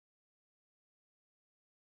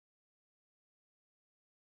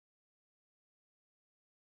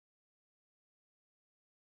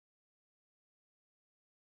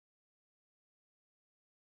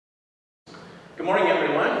Good morning,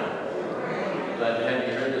 everyone. Glad to have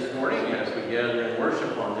you here this morning as we gather in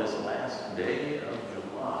worship on this last day of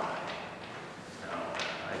July. Now,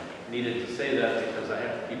 I needed to say that because I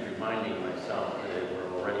have to keep reminding myself that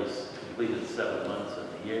we're already completed 7 months of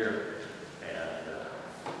the year, and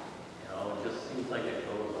it just seems like it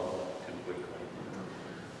goes all too quickly.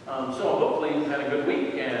 So hopefully you've had a good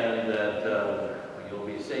week and that you'll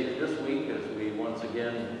be safe this week as we once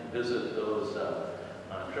again visit those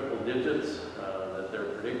triple digits that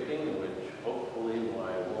they're predicting, which hopefully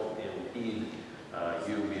won't impede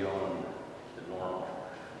you beyond the normal.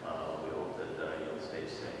 We hope that you'll stay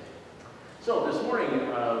safe. So this morning,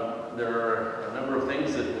 there are a number of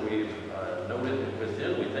things that we've noted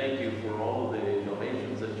within. We thank you for all the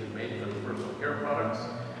donations that you've made for the personal care products.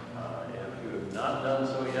 If you have not done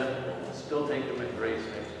so yet, we'll still take them at Grace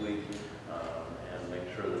next week and make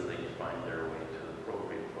sure that they find their way to the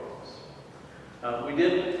appropriate folks. We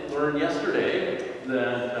did learn yesterday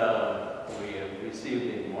that we have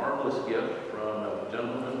received a marvelous gift from a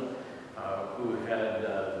gentleman who had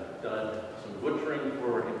done some butchering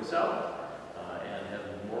for himself and had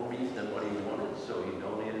more meat than what he wanted, so he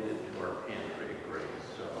donated it to our pantry at Grace.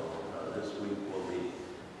 So this week we'll be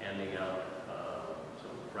handing out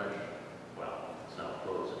some fresh, well, it's not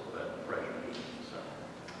frozen, but fresh meat. So,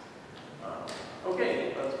 okay,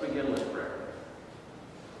 let's begin with prayer.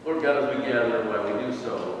 Lord God, as we gather, while we do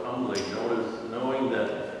so humbly, knowing that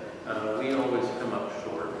we always come up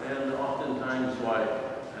short, and oftentimes why,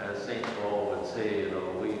 as St. Paul would say,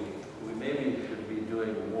 we maybe should be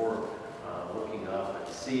doing more looking up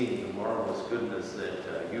and seeing the marvelous goodness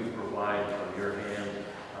that you provide from your hand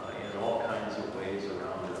in all kinds of ways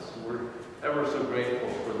around us. We're ever so grateful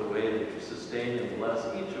for the way that you sustain and bless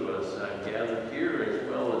each of us gathered here, as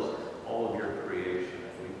well as all of your creation.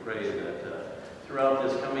 And we pray that throughout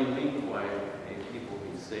this coming week, why may people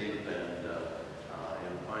be safe and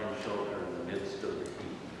find shelter in the midst of the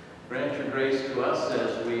heat. Grant your grace to us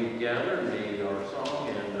as we gather. May our song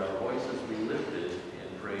and our voices be lifted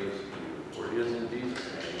in praise to you. For it is in Jesus'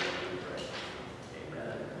 name that we pray.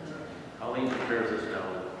 Amen. Colleen prepares us now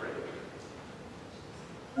with prayer.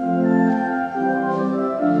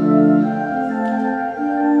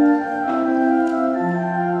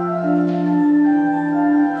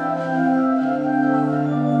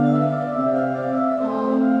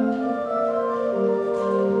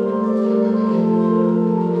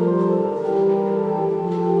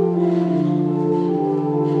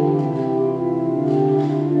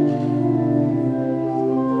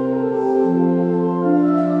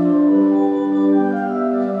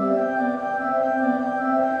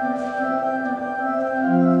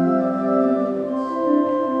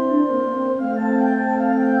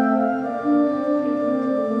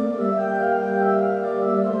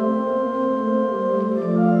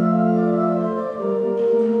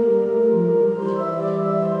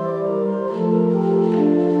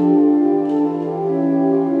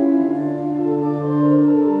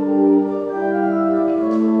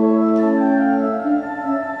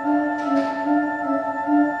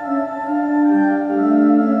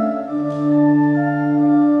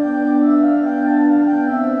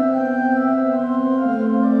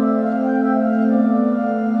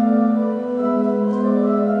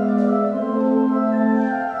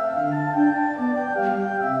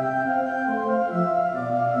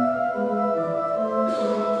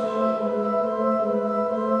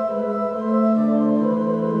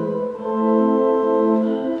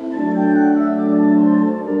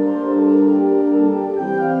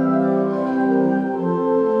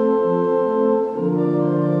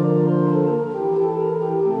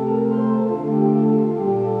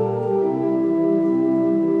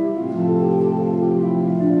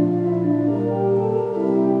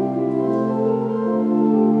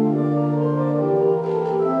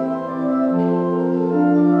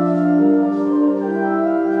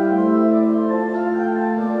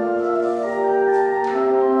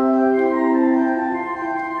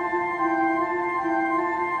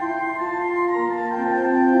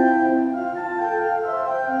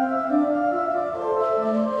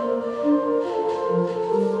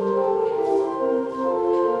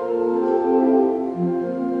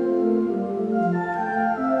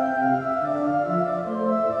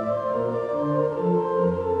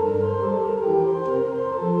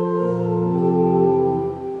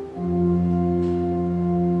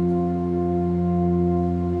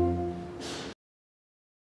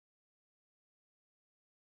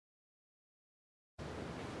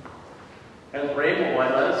 As we're able, why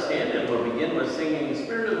let us stand and we'll begin with singing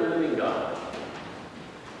Spirit of the Living God.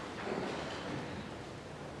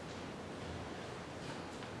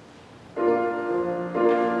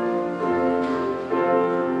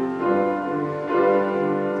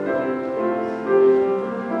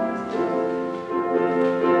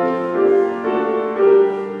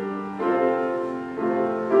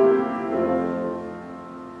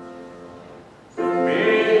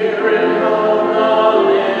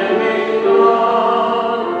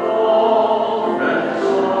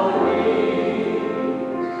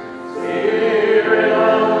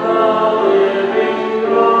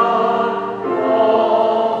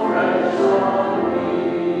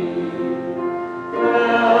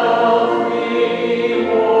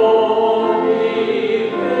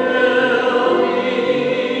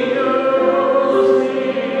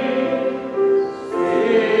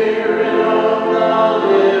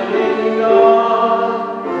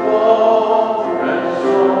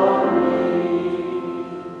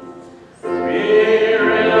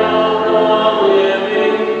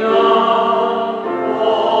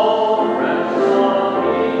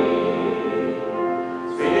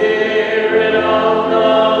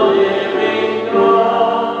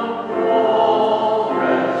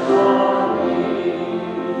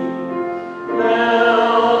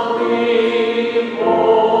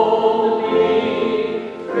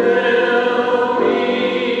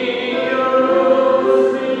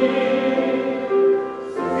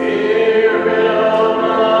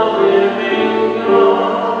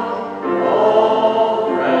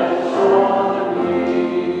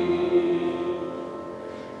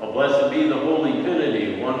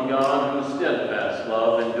 one God whose steadfast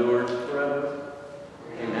love endures forever.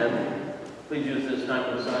 Amen. Please use this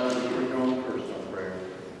time of silence for your own personal prayer.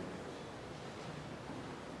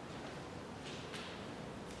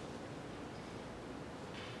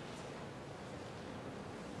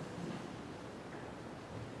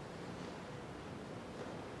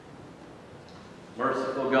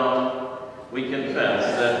 Merciful God, we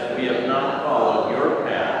confess that we have not followed your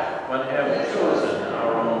path, but have chosen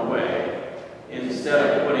our own way.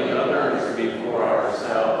 Instead of putting others before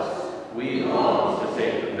ourselves, we long to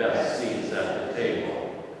take the best seats at the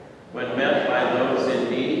table. When met by those in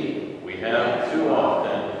need, we have too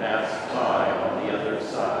often passed by on the other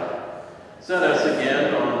side. Set us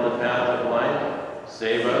again on the path of life,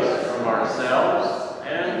 save us from ourselves,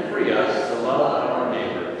 and free us to love our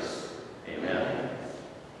neighbors. Amen.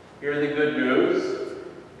 Hear the good news.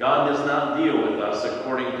 God does not deal with us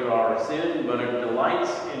according to our sin, but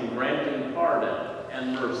delights in granting pardon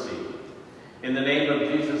and mercy. In the name of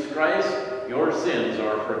Jesus Christ, your sins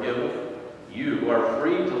are forgiven. You are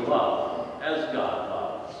free to love as God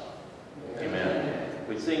loves. Amen.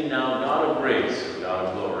 We sing now, God of grace, God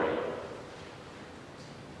of glory.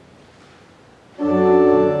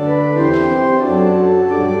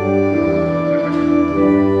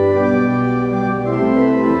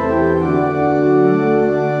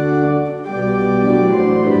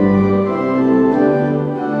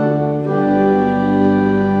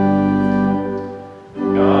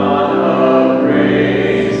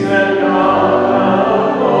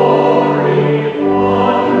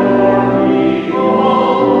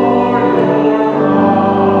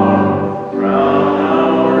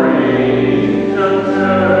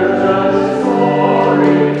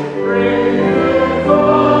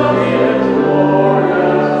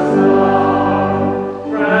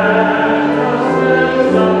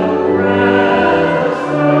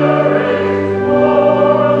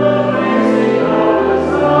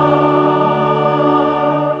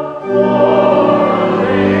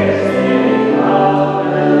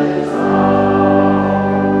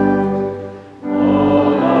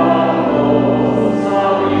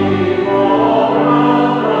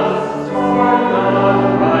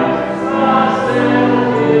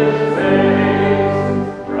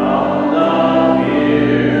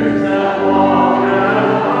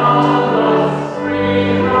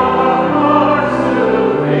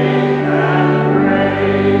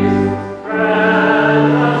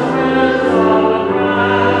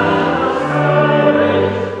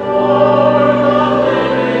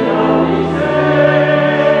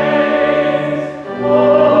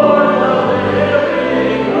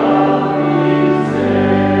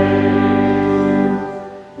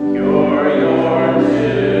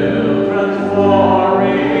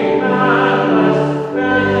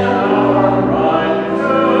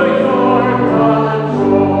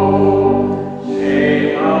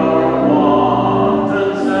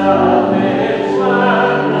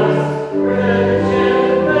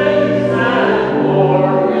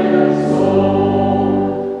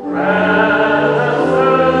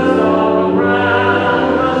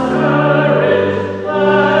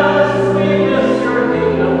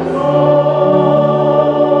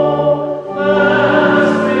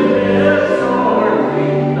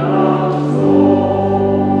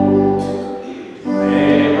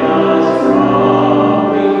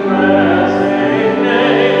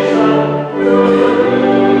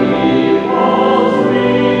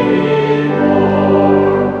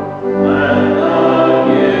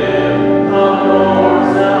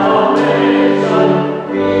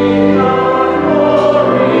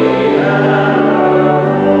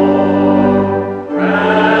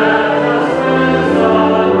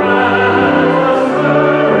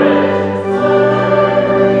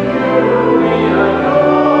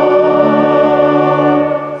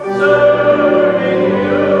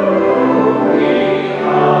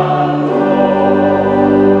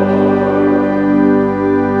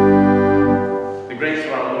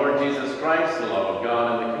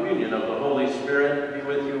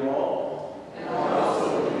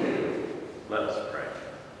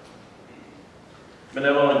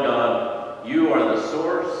 Benevolent God, you are the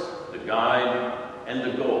source, the guide, and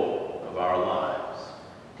the goal of our lives.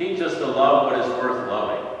 Teach us to love what is worth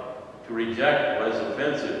loving, to reject what is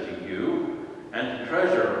offensive to you, and to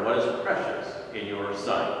treasure what is precious in your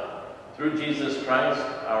sight. Through Jesus Christ,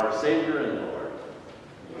 our Savior and Lord.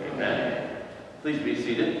 Amen. Please be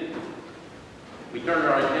seated. We turn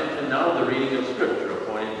our attention now to the reading of Scripture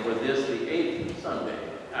appointed for this, the 8th Sunday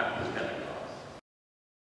after Pentecost.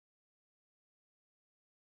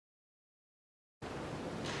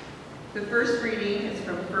 The first reading is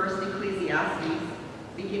from 1 Ecclesiastes,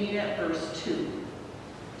 beginning at verse 2.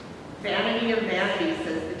 Vanity of vanities,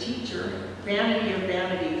 says the teacher. Vanity of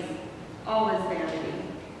vanities. All is vanity.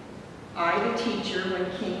 I, the teacher, when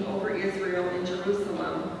king over Israel in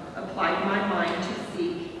Jerusalem, applied my mind to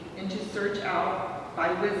seek and to search out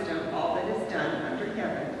by wisdom all that is done under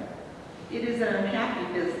heaven. It is an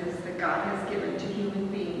unhappy business that God has given to human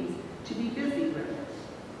beings to be busy with.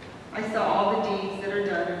 I saw all the deeds that are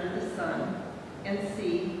done under the sun, and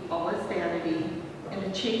see, all is vanity and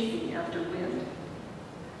a chasing after wind.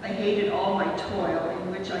 I hated all my toil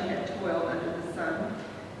in which I had toiled under the sun,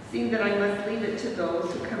 seeing that I must leave it to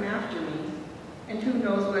those who come after me, and who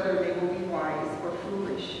knows whether they will be wise or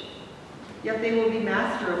foolish. Yet they will be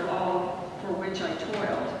master of all for which I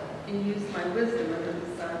toiled, and used my wisdom under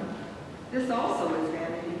the sun. This also is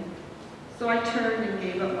vanity. So I turned and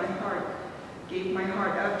gave my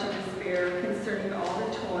heart up to despair concerning all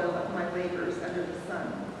the toil of my labors under the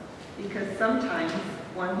sun. Because sometimes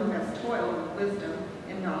one who has toiled with wisdom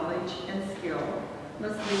and knowledge and skill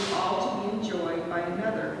must leave all to be enjoyed by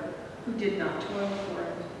another who did not toil for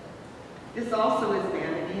it. This also is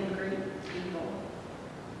vanity and great evil.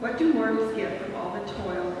 What do mortals get from all the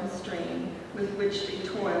toil and strain with which they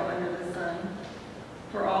toil under the sun?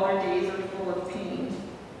 For all their days are full of pain,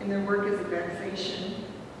 and their work is a vexation.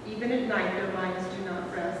 Even at night their minds do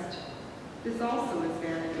not rest. This also is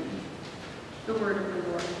vanity. The word of the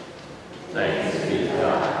Lord. Thanks be to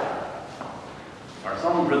God. Our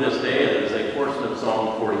psalm for this day is a portion of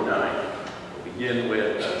Psalm 49. We'll begin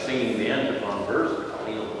with singing the antiphon verse.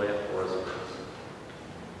 Colleen will play it for us first.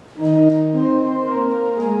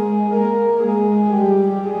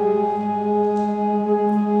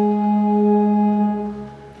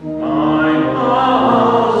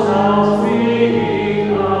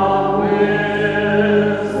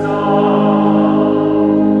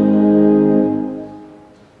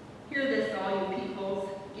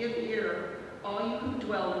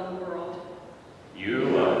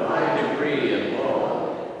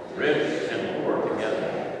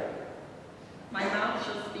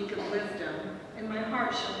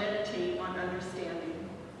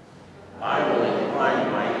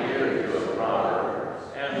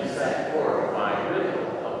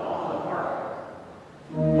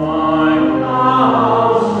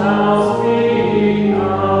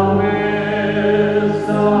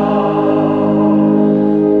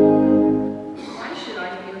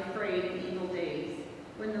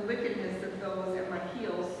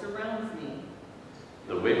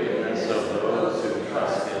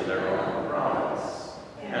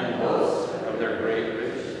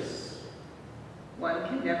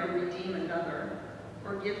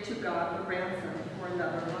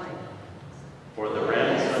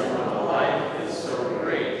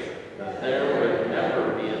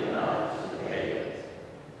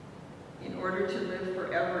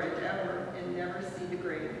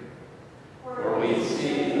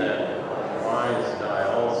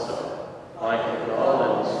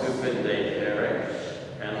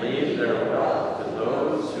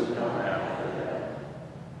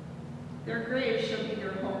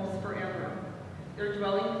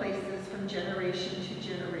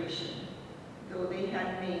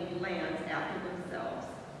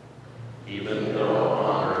 Even though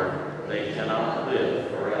on earth they cannot live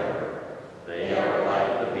forever, they are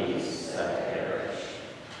like the beasts that perish.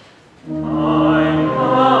 My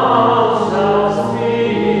mouth shall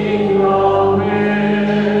speak of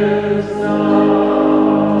wisdom.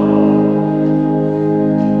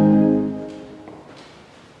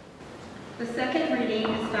 The second reading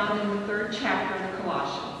is found in the 3rd chapter of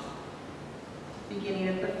Colossians, beginning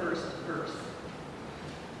at the 1st verse.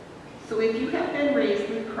 So if you have been raised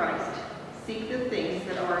with Christ, seek the things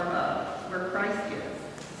that are above, where Christ is,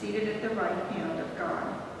 seated at the right hand of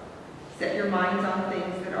God. Set your minds on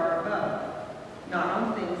things that are above, not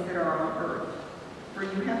on things that are on earth. For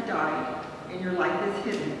you have died, and your life is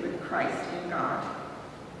hidden with Christ in God.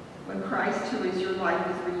 When Christ, who is your life,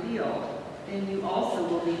 is revealed, then you also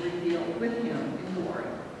will be revealed with him in glory.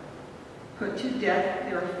 Put to death,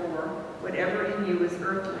 therefore, whatever in you is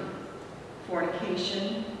earthly: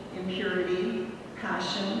 fornication, impurity,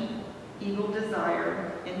 passion, evil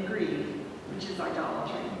desire, and greed, which is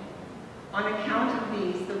idolatry. On account of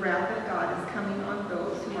these, the wrath of God is coming on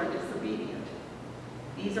those who are disobedient.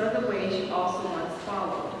 These are the ways you also once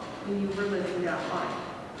followed when you were living that life.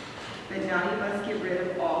 But now you must get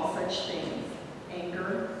rid of all such things: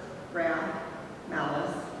 anger, wrath,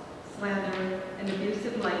 malice, slander, and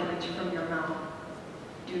abusive language from your mouth.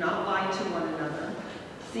 Do not lie to one another,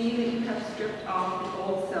 seeing that you have stripped off the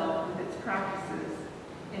old self with its practices,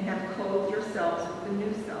 and have clothed yourselves with the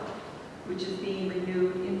new self, which is being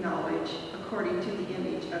renewed in knowledge according to the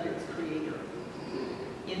image of its creator.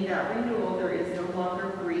 In In that renewal there is no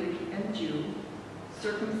longer Greek and Jew,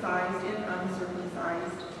 circumcised and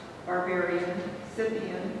uncircumcised, barbarian,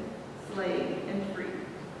 Scythian, slave and free.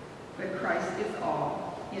 But Christ is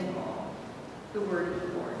all in all. The word of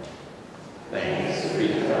the Lord. Thanks be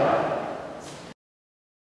to God.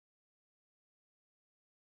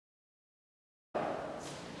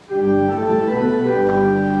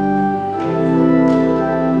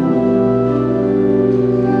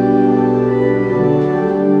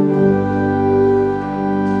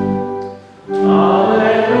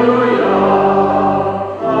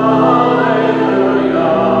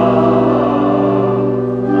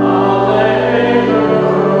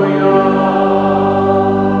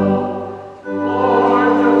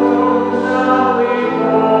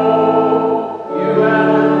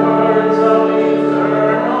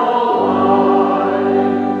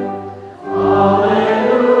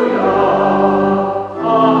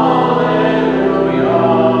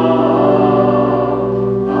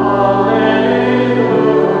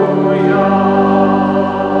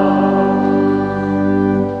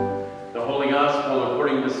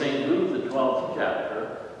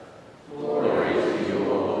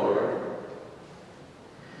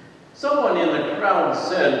 Someone in the crowd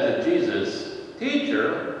said to Jesus,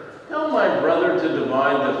 "Teacher, tell my brother to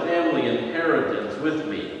divide the family inheritance with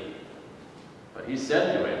me." But he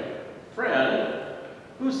said to him, "Friend,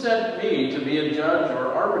 who sent me to be a judge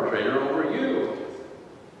or arbitrator over you?"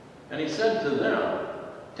 And he said to them,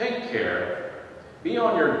 "Take care. Be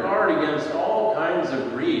on your guard against all kinds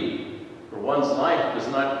of greed, for one's life does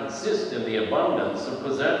not consist in the abundance of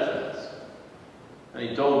possessions." And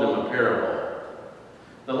he told them a parable.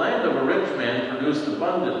 The land of a rich man produced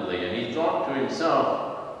abundantly, and he thought to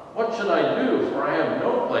himself, "What should I do, for I have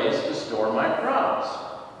no place to store my crops?"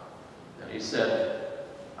 Then he said,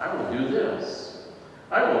 "I will do this.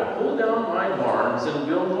 I will pull down my barns and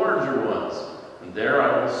build larger ones, and there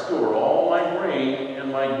I will store all my grain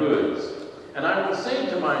and my goods. And I will say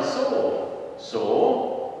to my soul,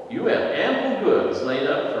 'Soul, you have ample goods laid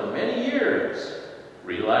up for many years.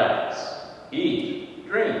 Relax, eat,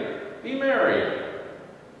 drink, be merry.'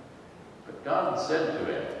 But God said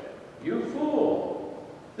to him, 'You fool,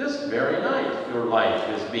 this very night your life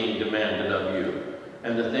is being demanded of you,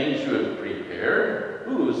 and the things you have prepared,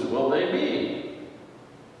 whose will they be?'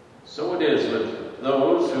 So it is with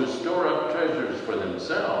those who store up treasures for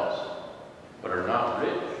themselves, but are not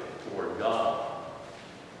rich toward God."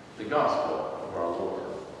 The Gospel of our Lord.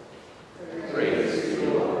 Praise to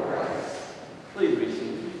you, Lord Christ. Please be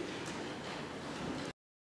seated.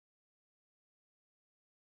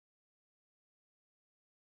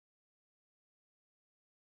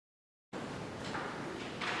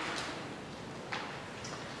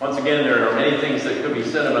 Once again, there are many things that could be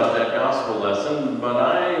said about that gospel lesson, but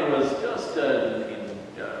I was just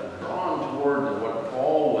drawn toward what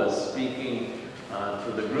Paul was speaking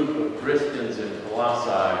to the group of Christians in Colossae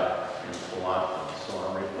and Colossians, so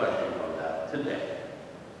I'm reflecting on that today.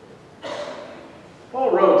 Paul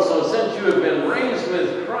wrote, "So since you have been raised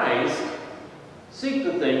with Christ, seek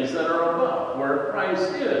the things that are above, where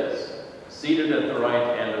Christ is, seated at the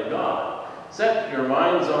right hand of God. Set your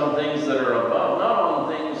minds on things that are above, not on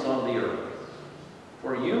things on the earth.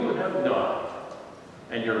 For you have died,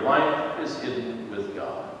 and your life is hidden with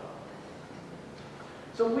God."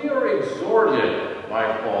 So we are exhorted by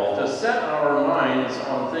Paul to set our minds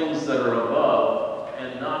on things that are above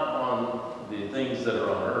and not on the things that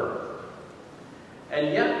are on earth.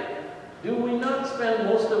 And yet, do we not spend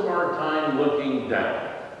most of our time looking down?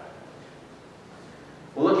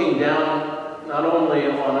 Looking down not only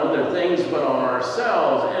on other things, but on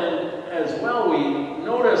ourselves. And as well, we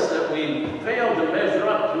notice that we fail to measure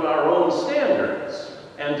up to our own standards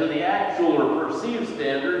and to the actual or perceived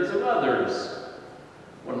standards of others.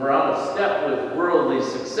 When we're out of step with worldly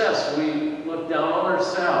success, we look down on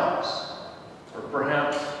ourselves. Or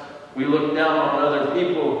perhaps we look down on other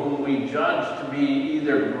people whom we judge to be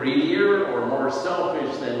either greedier or more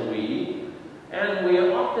selfish than we. And we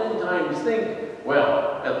oftentimes think,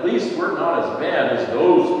 well, at least we're not as bad as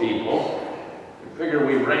those people. We figure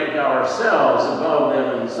we rank ourselves above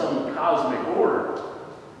them in some cosmic order.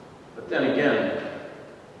 But then again,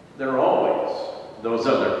 there are always those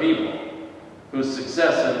other people whose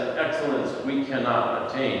success and excellence we cannot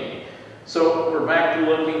attain. So we're back to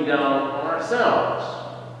looking down on ourselves.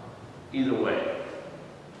 Either way,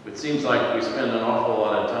 it seems like we spend an awful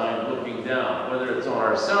lot of time looking down, whether it's on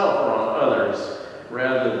ourselves or on others,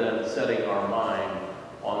 rather than setting our mind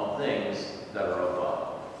on things that are above.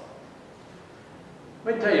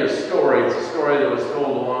 Let me tell you a story. It's a story that was told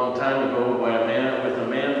a long time ago by a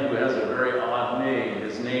man who has a very odd name.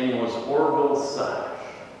 His name was Orville Sash.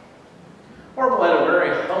 Orville had a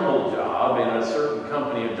very humble job in a certain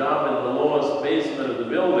company, a job in the lowest basement of the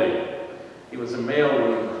building. He was a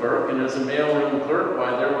mailroom clerk, and as a mailroom clerk,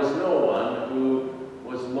 why, there was no one who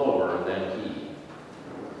was lower than he.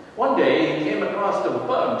 One day, he came across a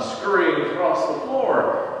bug scurrying across the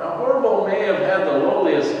floor. Now, Orville may have had the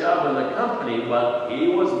lowliest job in the company, but he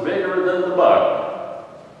was bigger than the bug.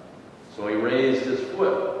 So he raised his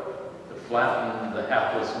foot to flatten the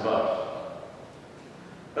hapless bug.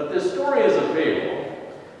 But this story is a fable,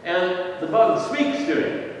 and the bug speaks to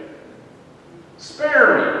him.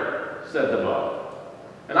 "Spare me," said the bug,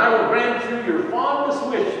 "and I will grant you your fondest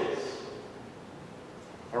wishes."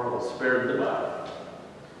 Orville spared the bug.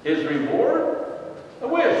 His reward? A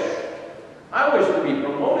wish. "I wish to be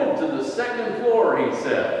promoted to the second floor," he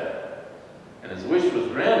said. And his wish was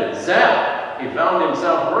granted. Zap! He found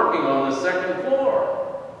himself working on the second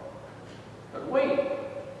floor. But wait,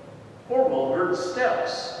 Orville heard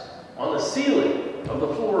steps on the ceiling of the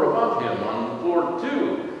floor above him, on floor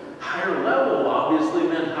 2. Higher level obviously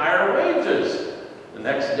meant higher wages. The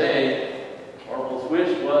next day, Orville's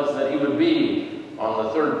wish was that he would be on the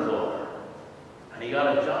 3rd floor. And he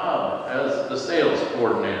got a job as the sales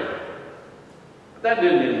coordinator. But that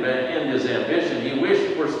didn't end his ambition. He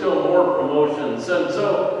wished for still more promotions. And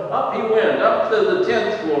so up he went, up to the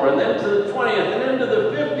 10th floor, and then to the 20th, and then to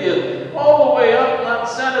the 50th, all the way up, not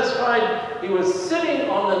satisfied. He was sitting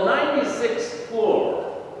on the 96th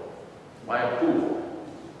floor by a pool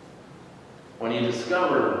when he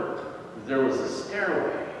discovered that there was a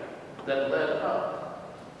stairway that led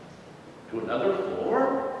up to another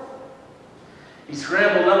floor. He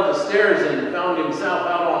scrambled up the stairs and found himself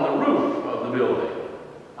out on the roof of the building.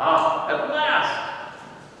 Ah, at last!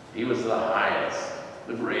 He was the highest,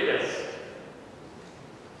 the greatest.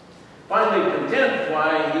 Finally content,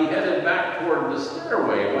 why, he headed back toward the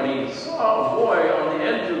stairway when he saw a boy on the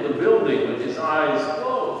edge of the building with his eyes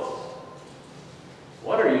closed.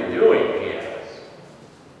 "What are you doing?" he asked.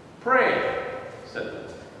 "Praying," said the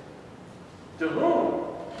boy. "To whom?"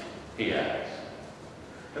 he asked.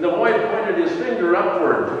 And the boy pointed his finger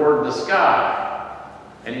upward toward the sky.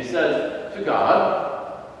 And he said, "To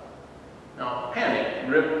God." Now, panic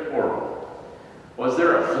gripped Orville. Was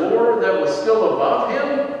there a floor that was still above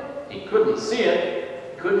him? He couldn't see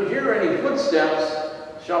it, couldn't hear any footsteps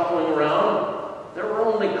shuffling around. There were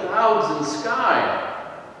only clouds and sky.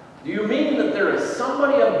 "Do you mean that there is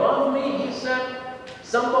somebody above me?" he said.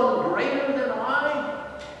 "Someone greater than I?"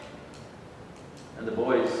 And the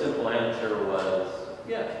boy's simple answer was,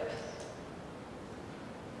 "Yes."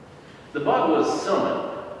 The bug was summoned.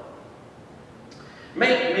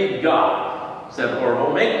 "Make me God," said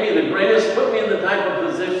Orville. "Make me the greatest. Put me in the type of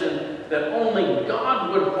position that only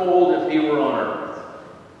God would hold if he were on earth."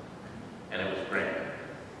 And it was granted.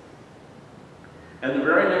 And the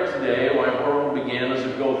very next day, Orville began as a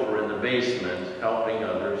gopher in the basement, helping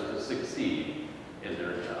others to succeed in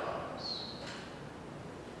their jobs.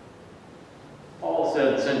 Paul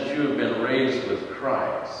said, since you have been raised with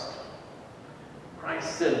Christ,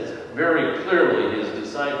 Christ said very clearly to his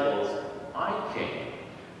disciples, "I came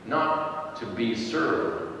not to be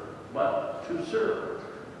served, but to serve."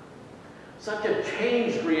 Such a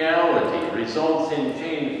changed reality results in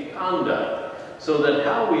changed conduct, so that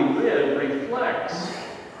how we live reflects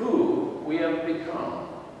who we have become.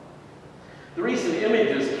 The recent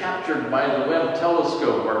images captured by the Webb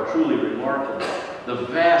telescope are truly remarkable. The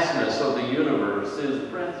vastness of the universe is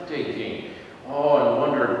breathtaking. Awe and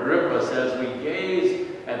wonder grip us as we gaze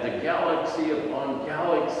at the galaxy upon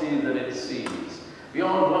galaxy that it sees,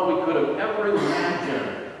 beyond what we could have ever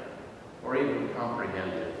imagined or even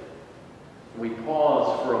comprehended. We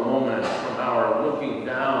pause for a moment from our looking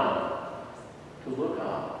down to look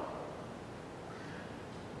up.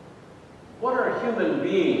 What are human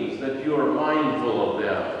beings that you are mindful of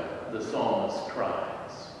them? The psalmist cries.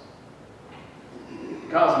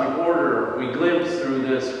 Cosmic order we glimpse through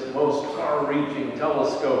this most far-reaching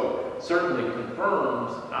telescope certainly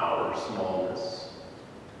confirms our smallness.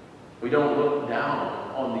 We don't look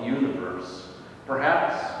down on the universe.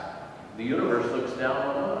 Perhaps the universe looks down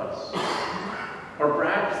on us. Or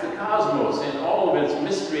perhaps the cosmos, in all of its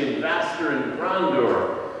mystery and grandeur and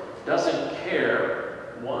grandeur, doesn't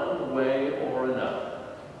care one way or another.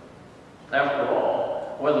 After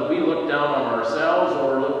all, whether we look down on ourselves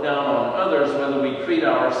or look down on others, whether we treat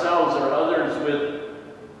ourselves or others with,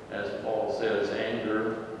 as Paul says,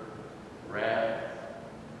 anger, wrath,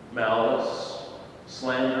 malice,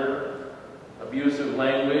 slander, abusive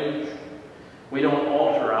language, we don't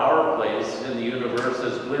alter our place in the universe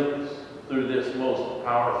as glimpsed through this most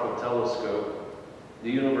powerful telescope.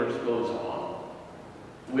 The universe goes on,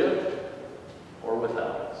 with or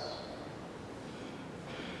without us.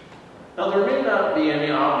 Now, there may not be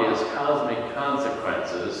any obvious cosmic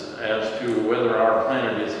consequences as to whether our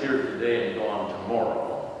planet is here today and gone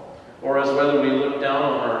tomorrow, or as whether we look down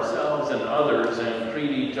on ourselves and others and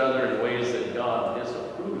treat each other in ways that God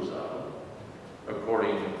disapproves of,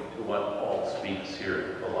 according to what Paul speaks here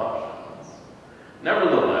in Colossians.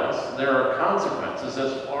 Nevertheless, there are consequences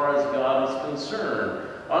as far as God is concerned.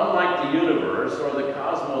 Unlike the universe or the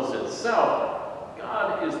cosmos itself,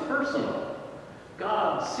 God is personal.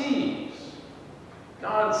 God sees.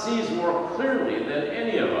 God sees more clearly than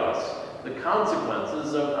any of us the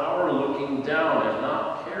consequences of our looking down and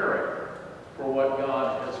not caring for what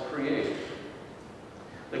God has created.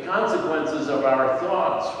 The consequences of our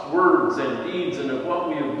thoughts, words, and deeds, and of what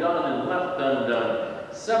we have done and left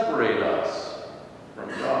undone, separate us from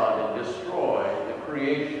God and destroy the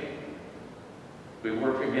creation. We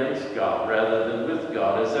work against God rather than with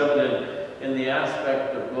God, as evident in the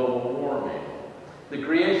aspect of global warming. The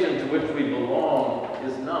creation to which we belong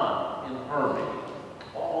is not in harmony.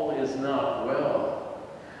 All is not well.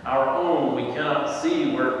 Our own, we cannot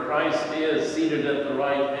see where Christ is seated at the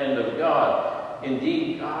right hand of God.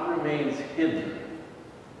 Indeed, God remains hidden,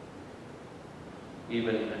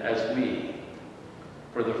 even as we,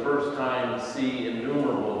 for the first time, see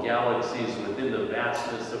innumerable galaxies within the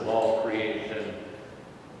vastness of all creation,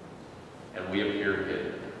 and we appear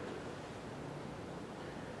hidden.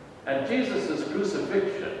 At Jesus'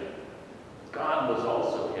 crucifixion, God was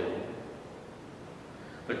also hidden.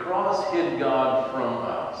 The cross hid God from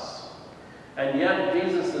us. And yet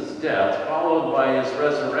Jesus' death, followed by his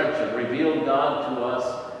resurrection, revealed God to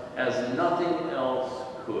us as nothing else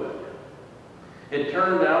could. It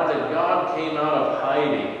turned out that God came out of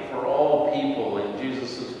hiding for all people in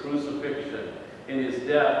Jesus' crucifixion, in his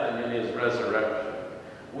death, and in his resurrection.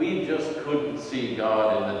 We just couldn't see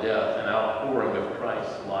God in the death and outpouring of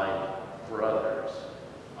Christ's life for others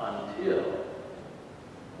until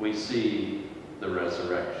we see the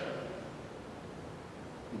resurrection.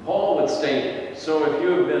 Paul would state, so if you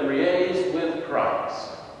have been raised with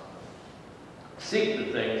Christ, seek the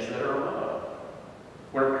things that are above,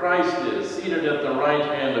 where Christ is, seated at the right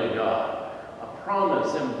hand of God. A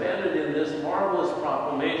promise embedded in this marvelous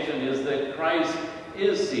proclamation is that Christ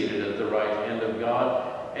is seated at the right hand of God,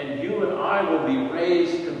 and you and I will be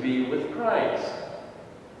raised to be with Christ.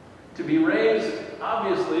 To be raised,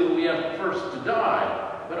 obviously, we have first to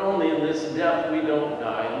die, but only in this death we don't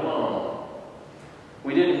die alone.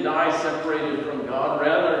 We didn't die separated from God.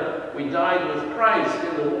 Rather, we died with Christ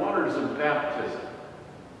in the waters of baptism.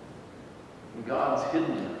 God's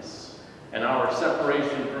hiddenness and our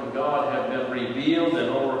separation from God have been revealed and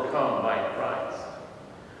overcome by Christ.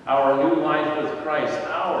 Our new life with Christ,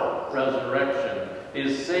 our resurrection,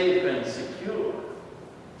 is safe and secure,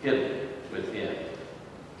 hidden within.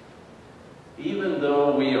 Even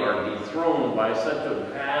though we are dethroned by such a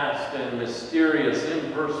vast and mysterious,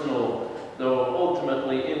 impersonal, though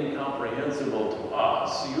ultimately incomprehensible to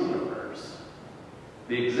us, universe,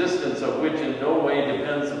 the existence of which in no way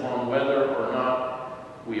depends upon whether or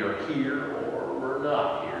not we are here or we're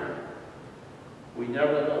not here, we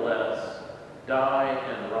nevertheless die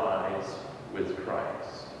and rise with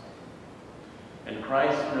Christ. And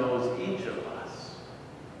Christ knows each of us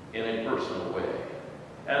in a personal way,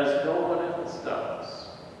 as no one else does.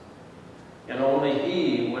 And only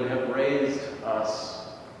he would have raised us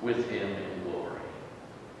with him in glory.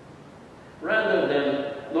 Rather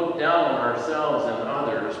than look down on ourselves and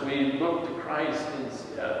others, we look to Christ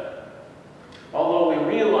instead. Although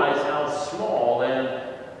we realize how small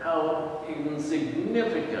and how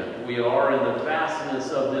insignificant we are in the vastness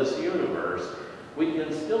of this universe, we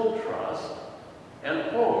can still trust and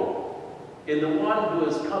hope in the one who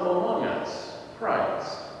has come among us,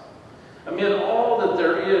 Christ. Amid all that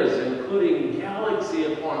there is, including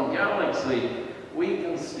galaxy upon galaxy, we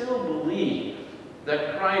can still believe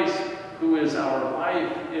that Christ, who is our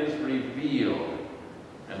life, is revealed,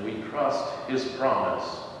 and we trust his promise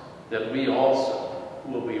that we also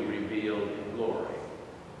will be revealed in glory.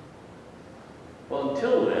 Well,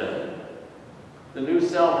 until then, the new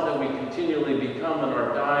self that we continually become in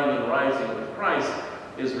our dying and rising with Christ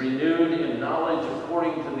is renewed in knowledge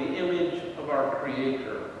according to the image of our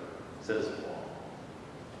Creator, says Paul.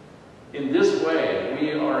 In this way,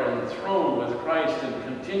 we are enthroned with Christ and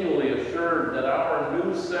continually assured that our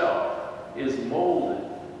new self is molded,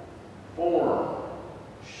 formed,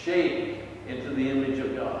 shaped into the image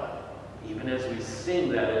of God, even as we sing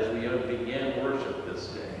that as we began worship this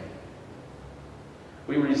day.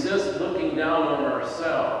 We resist looking down on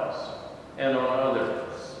ourselves and on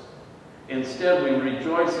others. Instead, we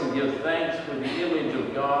rejoice and give thanks for the image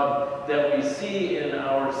of God that we see in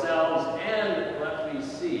ourselves and that we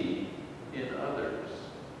see in others.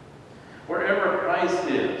 Wherever Christ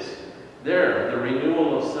is, there the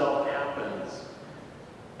renewal of self happens.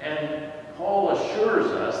 And Paul assures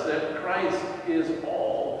us that Christ is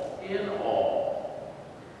all in all.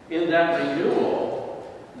 In that renewal,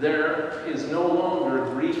 there is no longer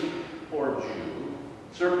Greek or Jew,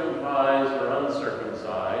 circumcised or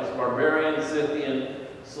uncircumcised, barbarian, Scythian,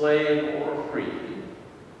 slave or free,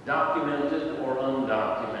 documented or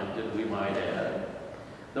undocumented, we might add.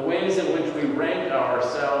 The ways in which we rank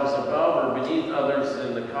ourselves above or beneath others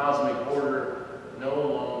in the cosmic order no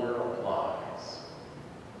longer applies.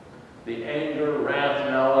 The anger, wrath,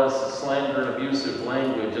 malice, slander, and abusive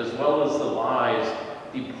language, as well as the lies,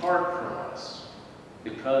 depart from us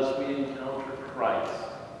because we encounter Christ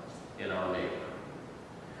in our neighbor.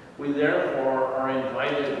 We therefore are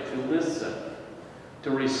invited to listen,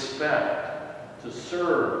 to respect, to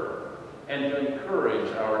serve, and to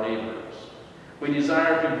encourage our neighbors. We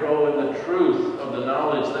desire to grow in the truth of the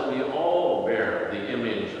knowledge that we all bear the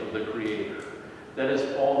image of the Creator. That, as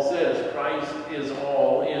Paul says, Christ is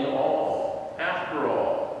all in all. After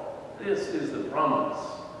all, this is the promise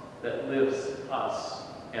that lifts us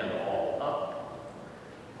and all up.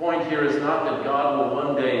 The point here is not that God will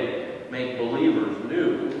one day make believers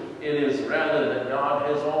new. It is rather that God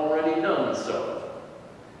has already done so,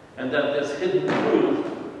 and that this hidden truth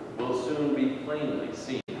will soon be plainly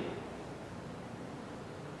seen.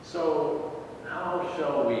 So, how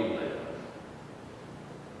shall we live?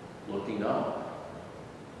 Looking up?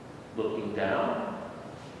 Looking down?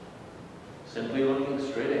 Simply looking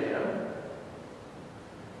straight ahead?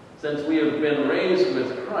 Since we have been raised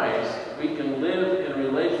with Christ, we can live in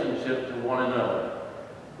relationship to one another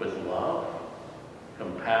with love,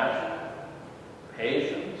 compassion,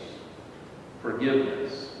 patience,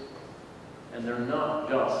 forgiveness. And they're not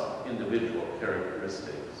just individual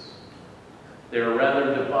characteristics. They are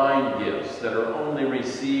rather divine gifts that are only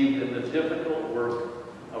received in the difficult work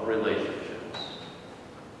of relationships.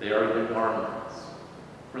 They are the garments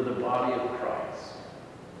for the body of Christ.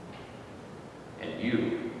 And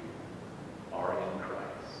you are in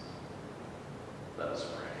Christ. Let us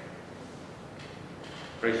pray.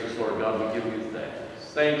 Gracious Lord God, we give you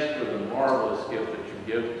thanks. Thanks for the marvelous gift that you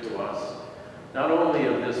give to us, not only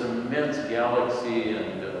of this immense galaxy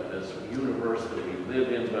and this universe that we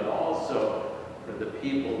live in, but also for the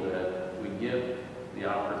people that we get the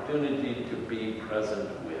opportunity to be present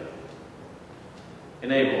with.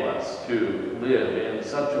 Enable us to live in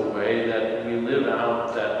such a way that we live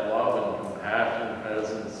out that love and compassion,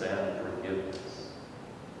 presence, and forgiveness.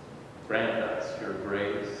 Grant us your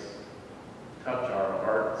grace. Touch our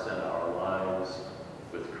hearts and our lives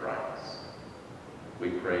with Christ. We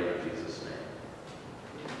pray in Jesus' name.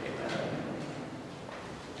 Amen.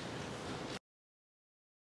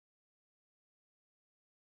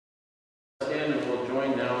 Stand and we'll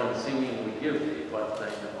join now in singing We Give Thee What Thing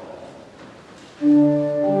at All.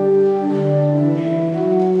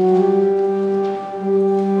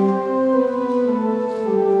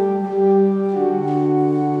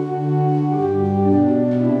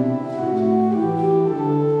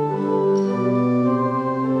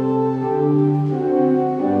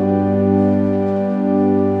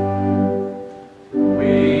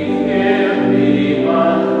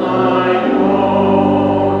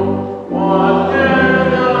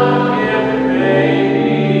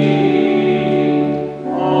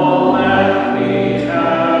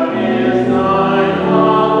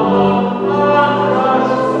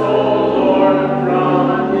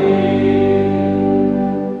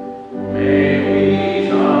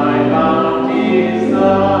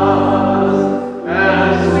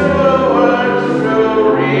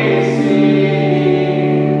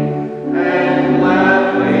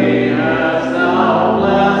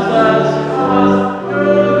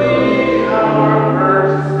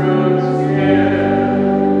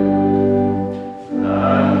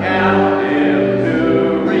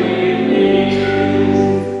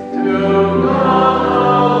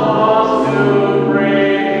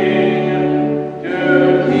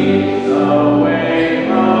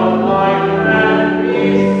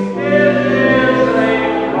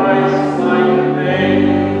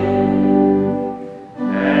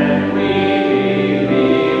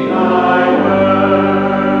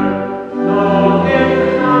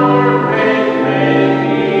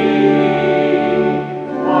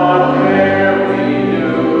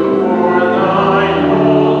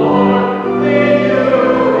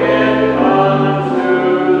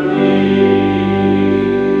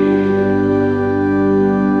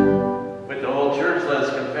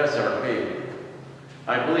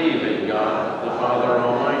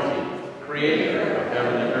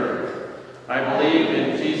 I believe believe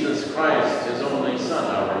in Jesus Christ, his only Son,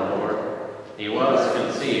 our Lord. He was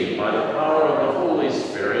conceived by the power of the Holy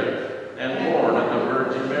Spirit and born of the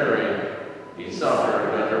Virgin Mary. He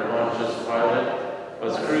suffered under Pontius Pilate,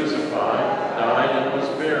 was crucified, died, and was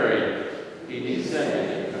buried. He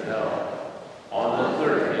descended into hell. On the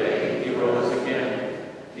third day he rose again.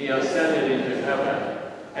 He ascended into heaven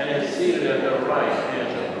and is seated at the right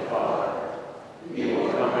hand of the Father. He will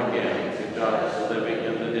come again to judge the living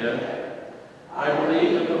and the dead. I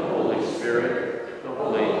believe in the Holy Spirit, the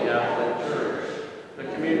Holy Catholic Church, the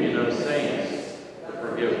communion of saints, the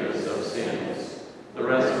forgiveness of sins, the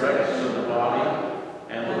resurrection of the body,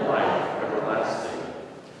 and the life everlasting.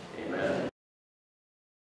 Amen.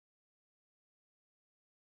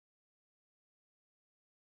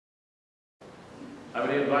 I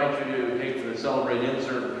would invite you to take the Celebrate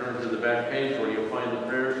insert and turn to the back page where you'll find the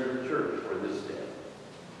prayers of the church for this day.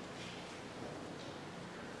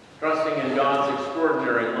 Trusting in God's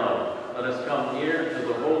extraordinary love, let us come near to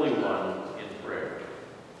the Holy One in prayer.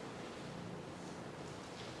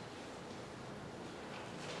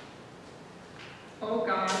 O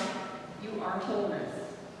God, you are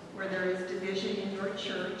wholeness. Where there is division in your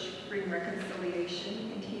church, bring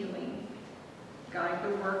reconciliation and healing. Guide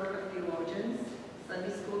the work of theologians,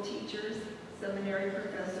 Sunday school teachers, seminary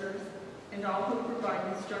professors, and all who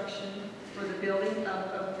provide instruction for the building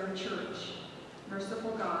up of your church.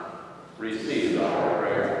 Merciful God, receive our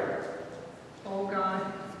prayer. O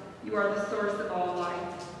God, you are the source of all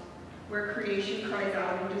life. Where creation cries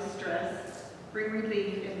out in distress, bring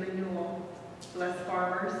relief and renewal. Bless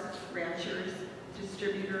farmers, ranchers,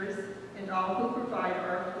 distributors, and all who provide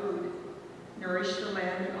our food. Nourish the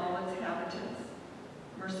land and all its inhabitants.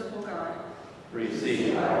 Merciful God,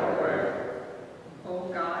 receive our prayer. O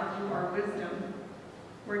God, you are wisdom.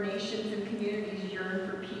 Where nations and communities yearn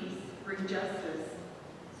for peace, bring justice.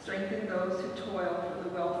 Strengthen those who toil for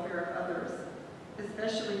the welfare of others,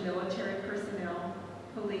 especially military personnel,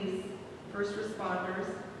 police, first responders,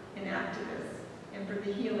 and activists, and for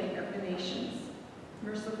the healing of the nations.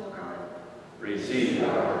 Merciful God, receive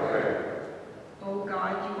our prayer. O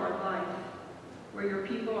God, you are life. Where your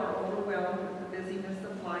people are overwhelmed with the busyness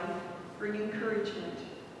of life, bring encouragement.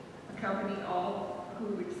 Accompany all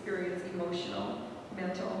who experience emotional,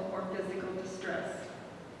 mental, or physical distress.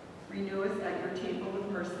 Renew us at your table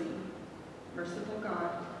of mercy. Merciful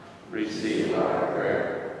God, receive our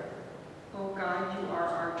prayer. O God, you are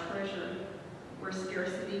our treasure. Where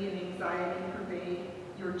scarcity and anxiety pervade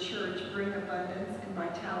your church, bring abundance and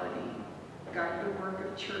vitality. Guide the work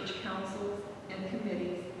of church councils and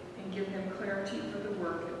committees and give them clarity for the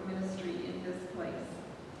work of ministry in this place.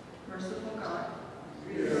 Merciful God,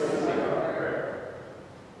 receive our prayer.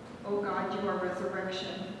 O God, you are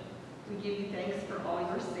resurrection. We give you thanks for all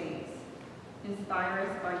your saints. Inspire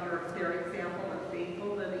us by their example of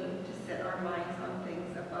faithful living to set our minds on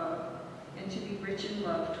things above and to be rich in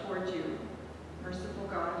love toward you. Merciful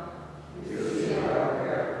God, receive our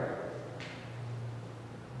prayer.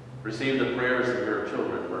 Receive the prayers of your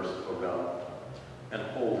children, merciful God, and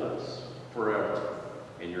hold us forever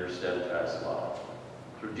in your steadfast love.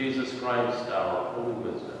 Through Jesus Christ, our holy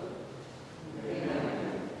wisdom. Amen.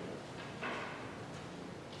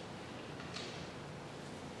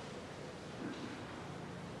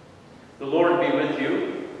 The Lord be with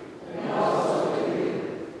you. And also with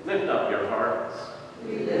you. Lift up your hearts.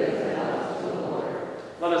 We lift them up to the Lord.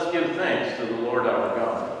 Let us give thanks to the Lord our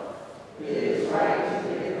God. It is right to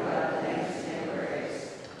give God thanks and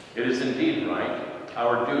praise. It is indeed right,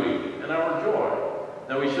 our duty and our joy,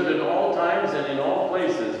 that we should at all times and in all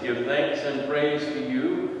places give thanks and praise to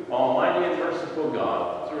you, Almighty and merciful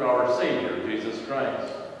God, through our Savior, Jesus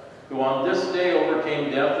Christ, who on this day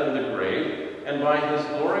overcame death and the grave, and by his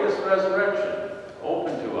glorious resurrection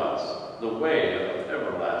opened to us the way of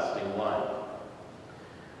everlasting life.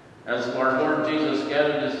 As our Lord Jesus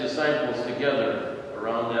gathered his disciples together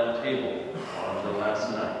around that table on the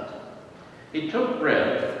last night, he took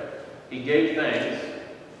bread, he gave thanks,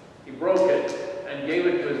 he broke it, and gave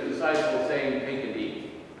it to his disciples, saying, "Take and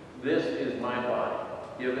eat. This is my body,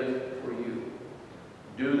 given for you.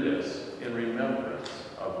 Do this in remembrance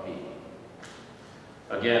of me."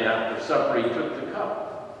 Again, after supper, he took the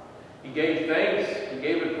cup. He gave thanks, he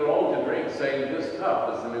gave it for all to drink, saying, "This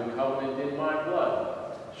cup is the new covenant in my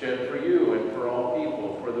blood, shed for you and for all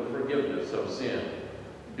people for the forgiveness of sin.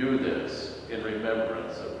 Do this in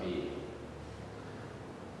remembrance of me."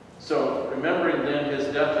 So, remembering then his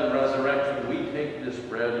death and resurrection, we take this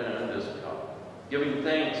bread and this cup, giving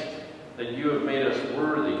thanks that you have made us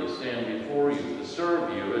worthy to stand before you, to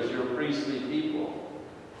serve you as your priestly people.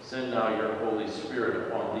 Send now your Holy Spirit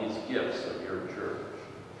upon these gifts of your church.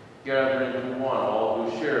 Gather into one all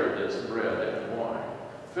who share this bread and wine.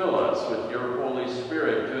 Fill us with your Holy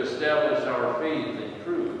Spirit to establish our faith in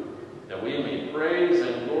truth, that we may praise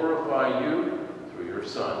and glorify you through your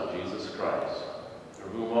Son, Jesus Christ,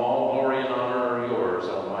 through whom all glory and honor are yours,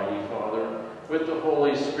 Almighty Father, with the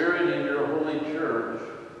Holy Spirit in your holy church,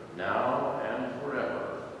 now and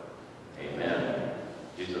forever. Amen.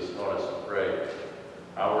 Jesus taught us to pray.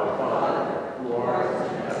 Our Father, who art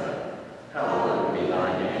in heaven, hallowed be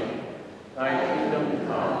thy name. Thy kingdom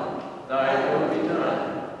come, thy will be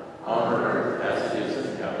done, on earth as it is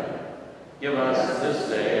in heaven. Give us this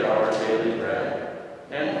day our daily bread,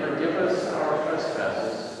 and forgive us our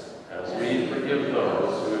trespasses, as we forgive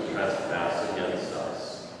those who trespass against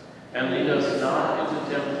us. And lead us not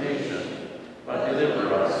into temptation, but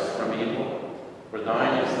deliver us from evil. For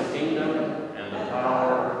thine is the kingdom, and the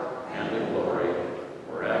power, and the glory,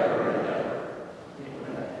 forever and ever.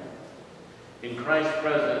 Amen. In Christ's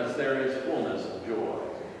presence there is fullness of joy.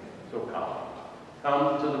 So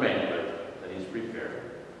come to the banquet that he's prepared.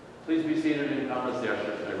 Please be seated and come as the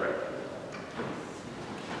ushers direct you.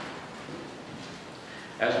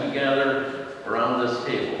 As we gather around this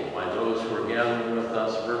table, by those who are gathering with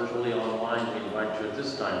us virtually online, we invite you at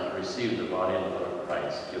this time to receive the body and blood of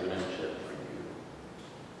Christ given and shed for you.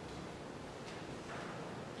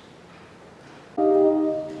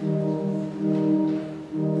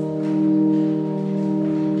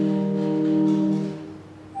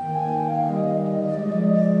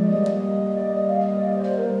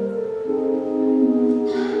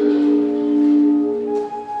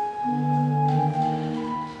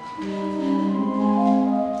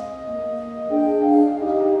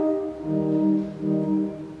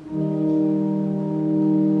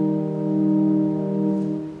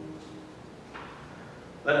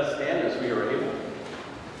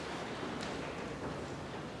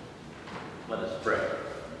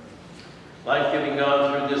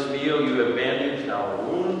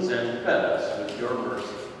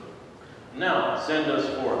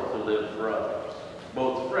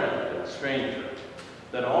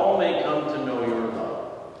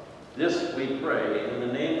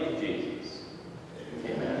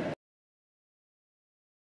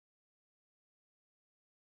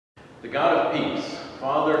 The God of peace,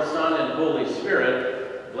 Father, Son, and Holy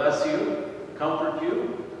Spirit, bless you, comfort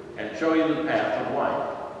you, and show you the path of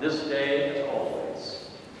life, this day and always.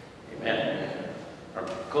 Amen. Our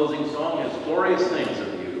closing song is Glorious Things of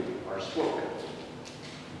You Are Spoken.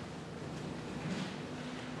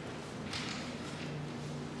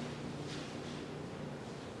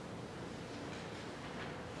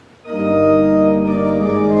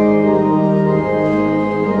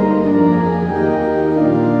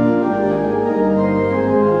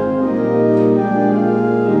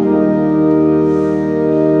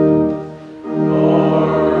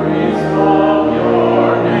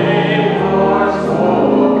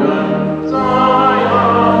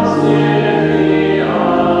 Zion,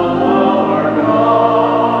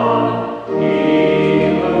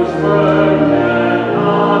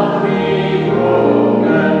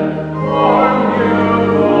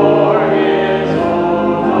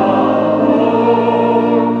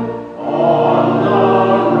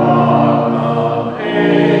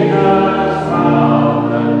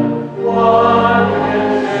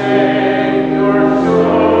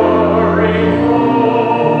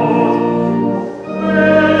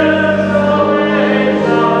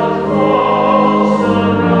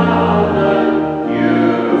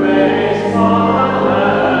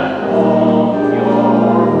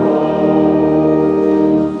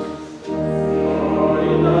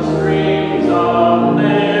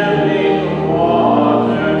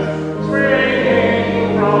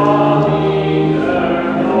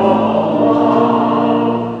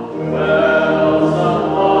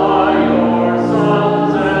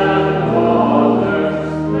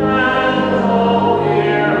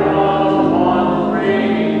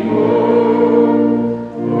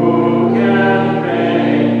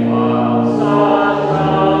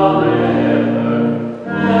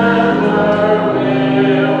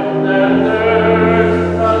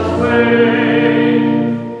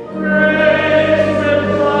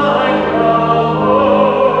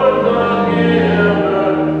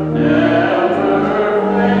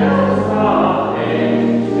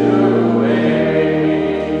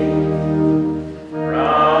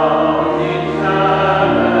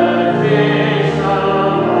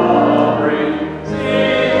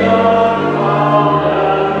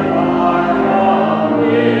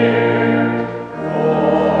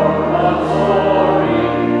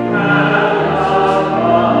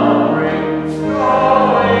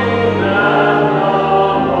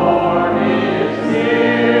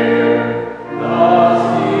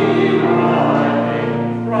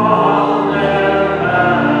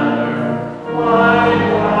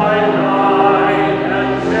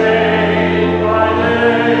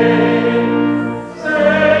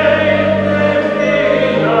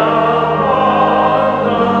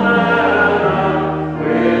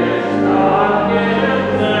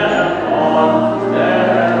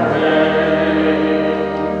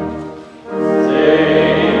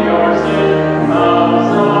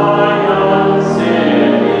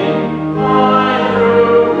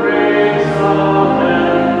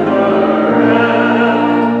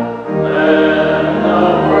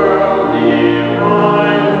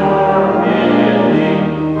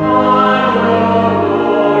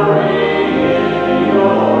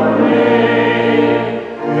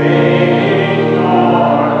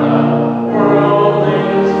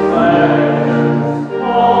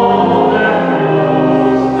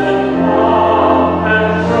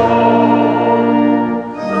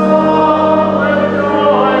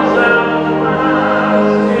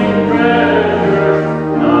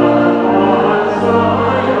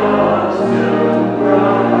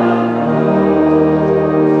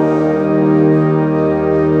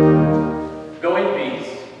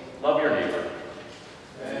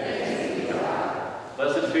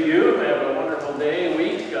 Blessed to you